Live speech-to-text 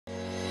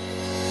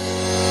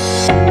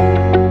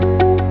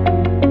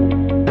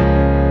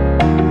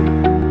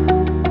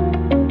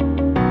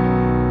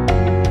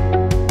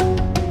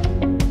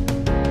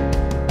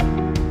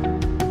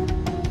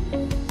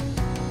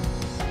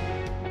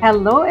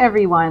Hello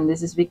everyone,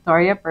 this is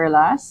Victoria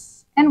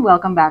Perlas and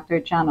welcome back to our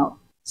channel.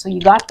 So you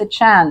got the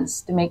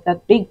chance to make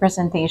that big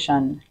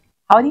presentation.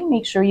 How do you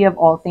make sure you have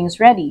all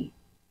things ready?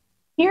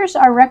 Here's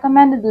our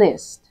recommended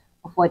list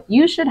of what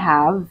you should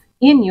have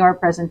in your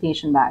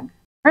presentation bag.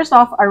 First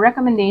off, our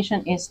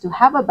recommendation is to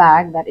have a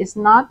bag that is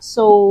not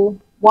so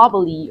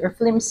wobbly or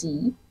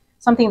flimsy,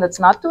 something that's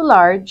not too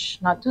large,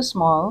 not too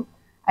small.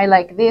 I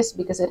like this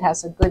because it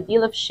has a good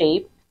deal of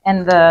shape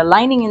and the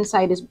lining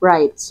inside is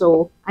bright,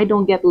 so I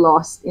don't get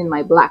lost in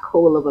my black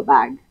hole of a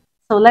bag.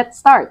 So let's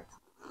start.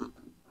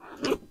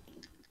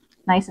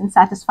 Nice and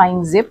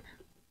satisfying zip.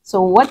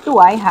 So what do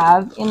I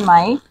have in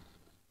my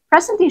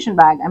presentation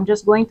bag? I'm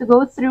just going to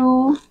go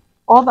through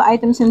all the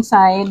items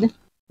inside.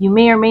 You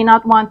may or may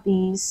not want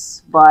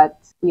these, but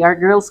we are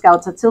Girl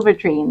Scouts at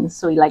SilverTrain,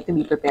 so we like to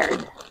be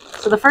prepared.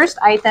 So the first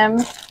item,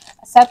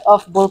 a set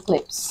of bull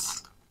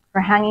clips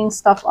for hanging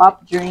stuff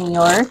up during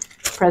your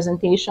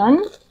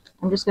presentation.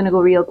 I'm just going to go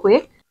real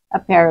quick. A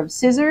pair of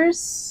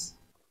scissors.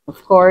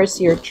 Of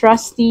course, your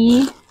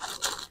trusty.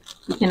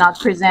 You cannot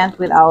present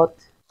without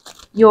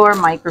your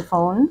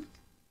microphone.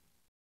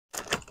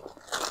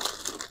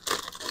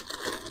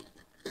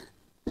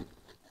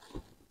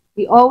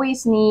 We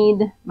always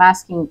need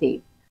masking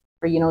tape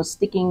for,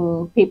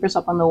 sticking papers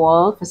up on the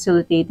wall,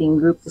 facilitating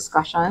group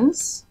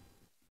discussions.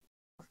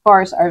 Of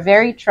course, our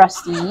very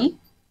trusty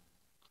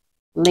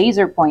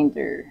laser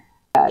pointer.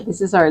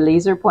 This is our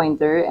laser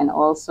pointer and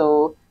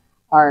also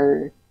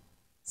our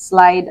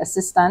slide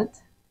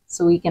assistant,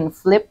 so we can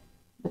flip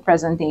the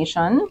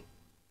presentation,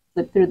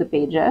 flip through the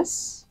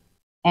pages.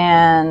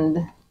 And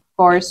of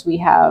course, we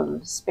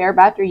have spare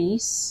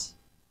batteries.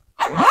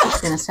 I'm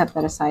just going to set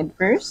that aside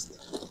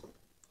first.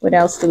 What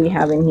else do we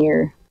have in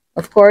here?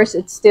 Of course,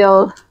 it's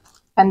still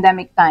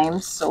pandemic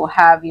times, so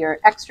have your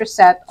extra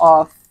set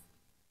of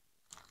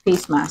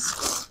face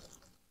masks.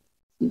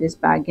 This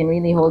bag can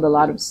really hold a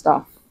lot of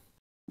stuff.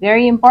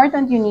 Very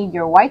important, you need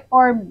your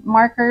whiteboard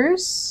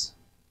markers,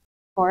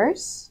 of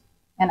course,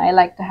 and I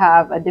like to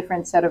have a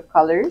different set of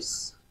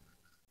colors.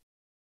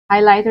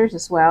 Highlighters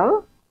as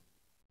well.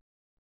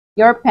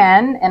 Your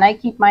pen, and I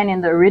keep mine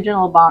in the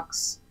original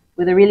box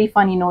with a really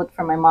funny note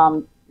from my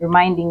mom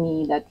reminding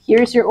me that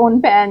here's your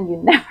own pen, you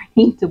never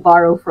need to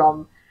borrow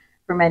from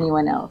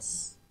anyone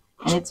else.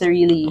 And it's a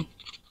really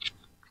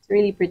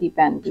pretty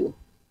pen too.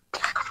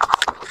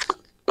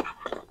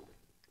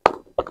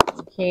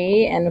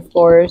 Okay, and of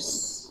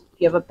course,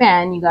 if you have a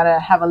pen, you gotta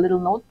have a little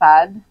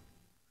notepad.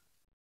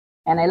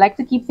 And I like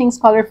to keep things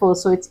colorful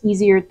so it's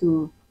easier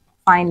to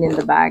find in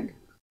the bag.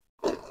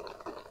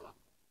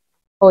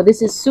 Oh,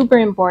 this is super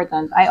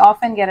important. I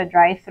often get a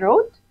dry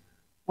throat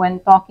when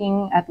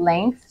talking at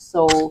length,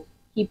 so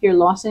keep your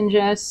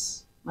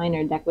lozenges. Mine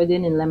are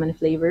Dequadin in lemon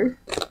flavor.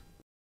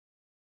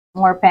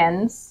 More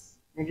pens.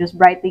 They're just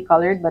brightly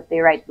colored, but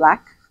they write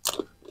black.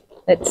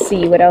 Let's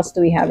see, what else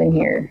do we have in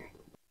here?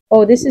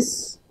 Oh, this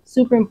is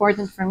super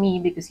important for me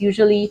because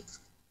usually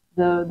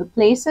the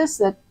places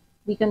that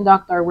we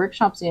conduct our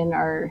workshops in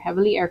are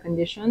heavily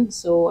air-conditioned.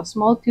 So a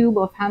small tube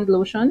of hand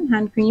lotion,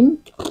 hand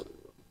cream.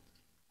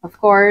 Of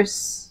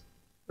course,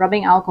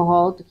 rubbing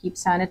alcohol to keep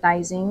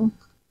sanitizing.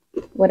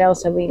 What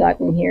else have we got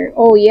in here?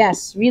 Oh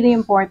yes, really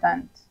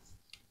important.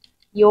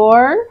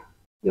 Your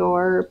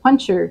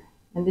puncher.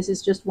 And this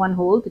is just one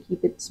hole to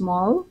keep it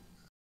small.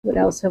 What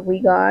else have we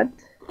got?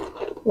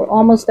 We're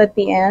almost at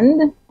the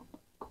end.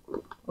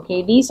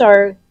 Okay, these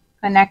are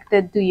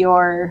connected to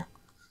your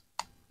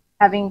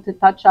having to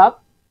touch up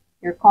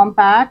your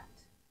compact,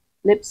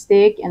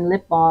 lipstick, and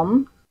lip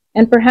balm.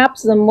 And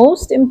perhaps the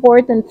most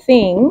important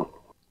thing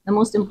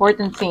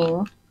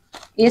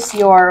is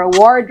your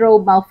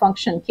wardrobe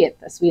malfunction kit,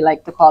 as we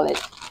like to call it.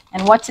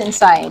 And what's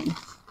inside?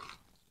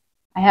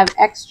 I have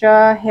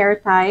extra hair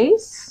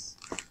ties.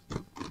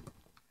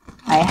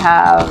 I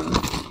have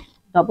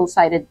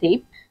double-sided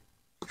tape.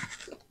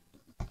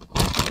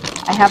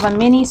 I have a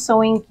mini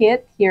sewing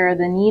kit. Here are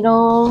the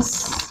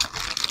needles,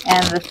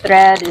 and the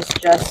thread is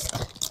just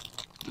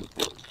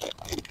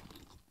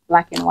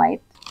black and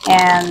white.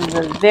 And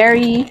the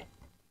very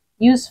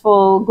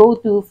useful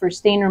go-to for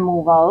stain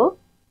removal,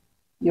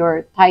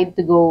 your Tide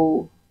to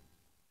Go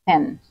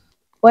pen.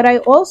 What I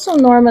also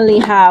normally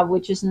have,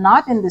 which is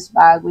not in this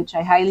bag, which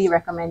I highly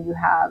recommend you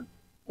have,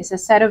 is a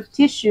set of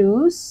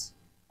tissues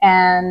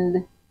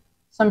and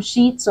some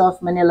sheets of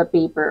manila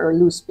paper or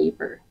loose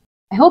paper.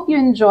 I hope you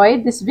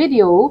enjoyed this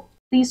video.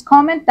 Please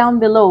comment down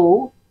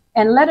below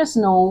and let us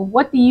know,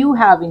 what do you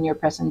have in your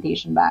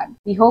presentation bag?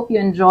 We hope you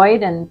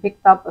enjoyed and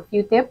picked up a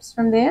few tips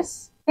from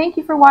this. Thank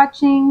you for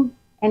watching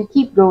and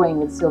keep growing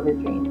with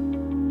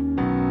SilverTrain.